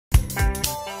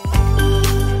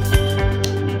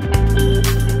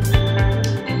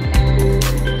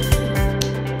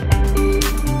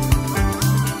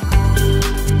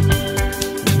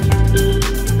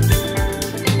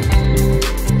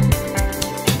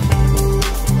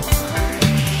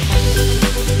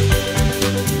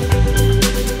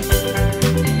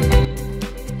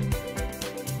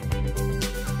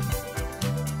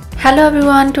Hello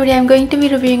everyone, today I'm going to be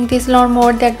reviewing this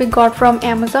lawnmower that we got from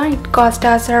Amazon. It cost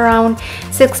us around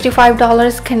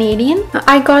 $65 Canadian.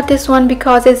 I got this one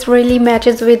because it really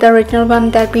matches with the original one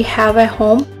that we have at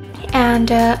home.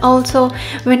 And also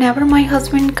whenever my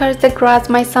husband cuts the grass,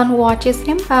 my son watches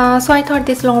him. So I thought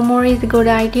this lawnmower is a good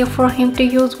idea for him to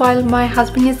use while my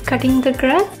husband is cutting the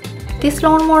grass. This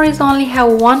lawnmower is only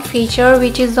have one feature,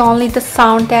 which is only the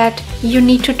sound that you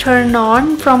need to turn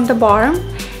on from the bottom.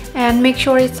 And make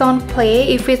sure it's on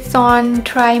play. If it's on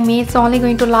try me, it's only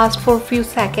going to last for a few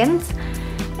seconds.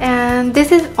 And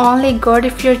this is only good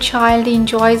if your child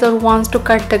enjoys or wants to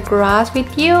cut the grass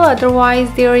with you.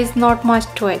 Otherwise there is not much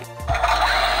to it.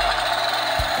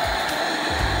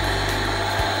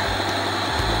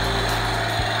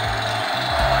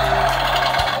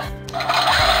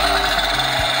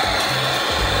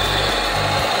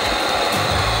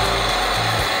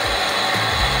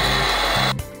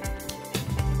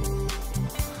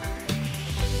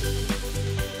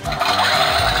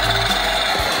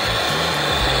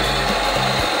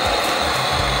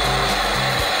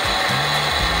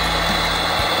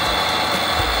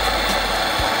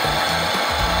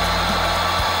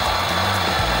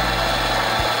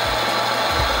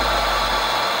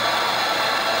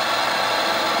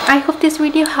 I hope this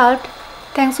video helped.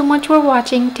 Thanks so much for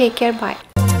watching. Take care. Bye.